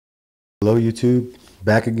Hello YouTube,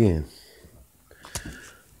 back again.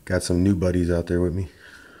 Got some new buddies out there with me.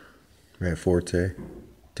 Matt Forte,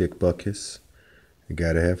 Dick Buckus. You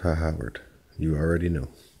gotta have Hi Howard. You already know.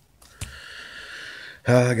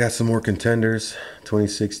 I got some more contenders.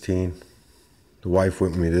 2016. The wife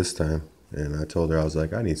went with me this time, and I told her, I was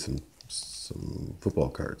like, I need some football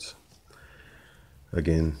cards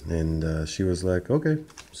again, and she was like, okay.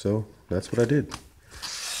 So that's what I did.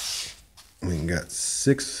 We got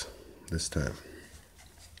 6 this time.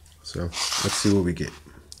 So let's see what we get.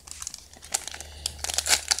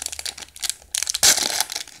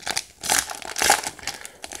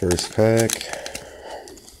 First pack.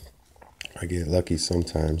 I get lucky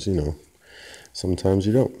sometimes, you know. Sometimes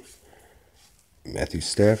you don't. Matthew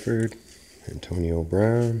Stafford, Antonio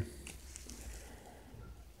Brown,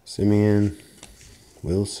 Simeon,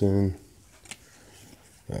 Wilson,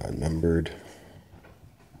 numbered.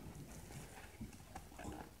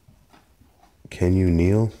 Can you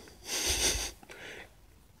kneel?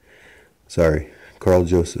 Sorry, Carl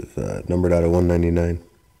Joseph, numbered out of 199.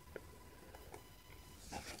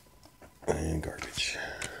 And garbage.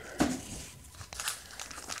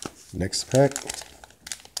 Next pack.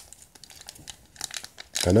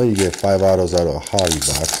 I know you get 5 autos out of a hobby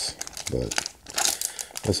box, but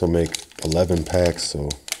this will make 11 packs, so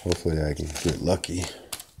hopefully I can get lucky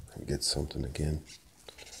and get something again.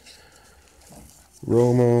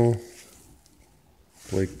 Romo,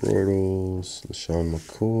 Blake Bortles, LaShawn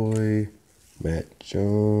McCoy, Matt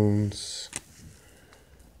Jones,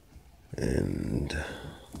 and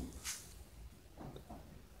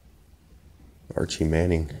Archie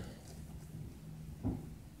Manning.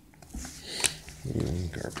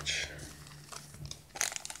 And garbage.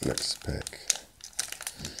 Next pack.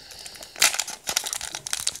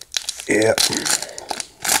 Yeah.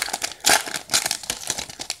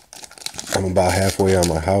 I'm about halfway on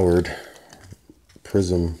my Howard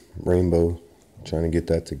Prism Rainbow, trying to get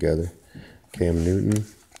that together. Cam Newton,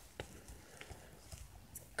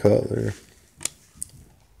 Cutler,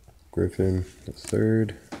 Griffin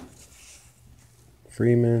III,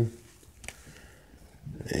 Freeman,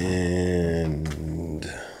 and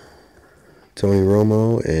Tony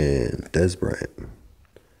Romo and Des Bryant.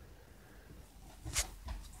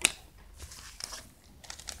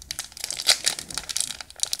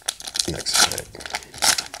 Next pack.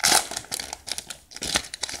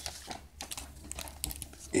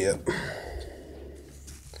 Yep.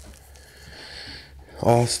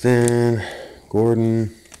 Austin,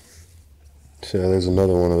 Gordon. So there's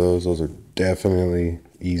another one of those. Those are definitely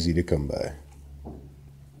easy to come by.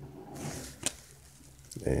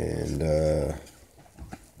 And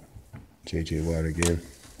J.J. Watt again.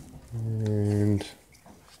 And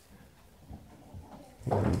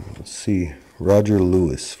let's see. Roger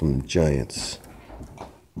Lewis from the Giants.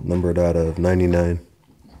 Numbered out of 99.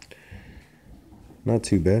 Not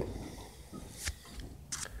too bad.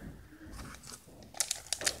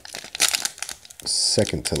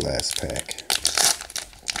 Second to last pack.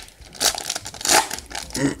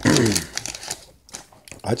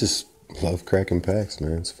 I just love cracking packs,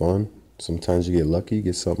 man. It's fun. Sometimes you get lucky,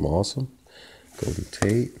 get something awesome. Golden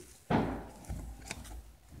Tate.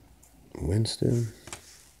 Winston.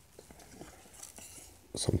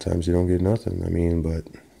 Sometimes you don't get nothing. I mean, but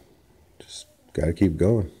just gotta keep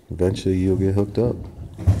going. Eventually you'll get hooked up.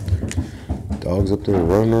 Dog's up there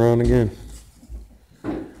running around again.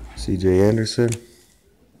 C.J. Anderson.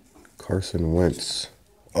 Carson Wentz.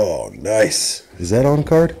 Oh, nice. Is that on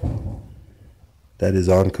card? That is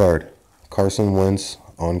on card. Carson Wentz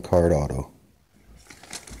on card auto.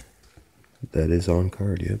 That is on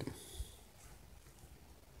card, yep.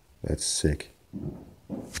 That's sick.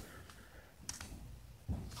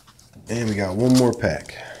 And we got one more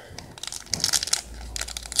pack.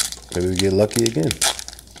 Maybe we get lucky again.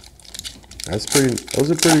 Those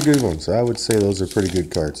are pretty good ones. I would say those are pretty good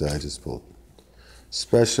cards that I just pulled.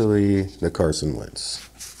 Especially the Carson Wentz.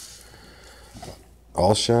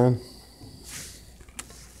 Alshon.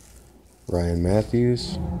 Ryan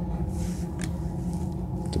Matthews.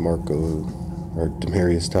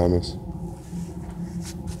 Demarius Thomas.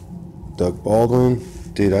 Doug Baldwin.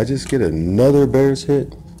 Did I just get another Bears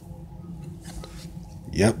hit?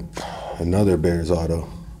 Yep, another Bears auto.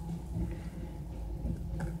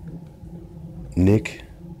 Nick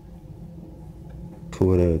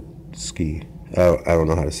Kuwatowski. I don't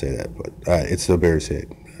know how to say that, but it's the Bears hit.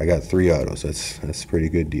 I got 3 autos. That's a pretty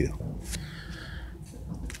good deal.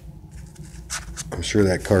 I'm sure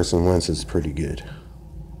that Carson Wentz is pretty good.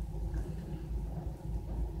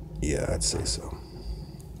 Yeah, I'd say so.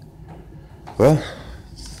 Well,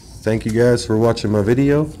 thank you guys for watching my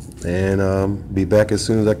video, and be back as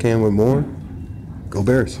soon as I can with more. Go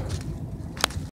Bears.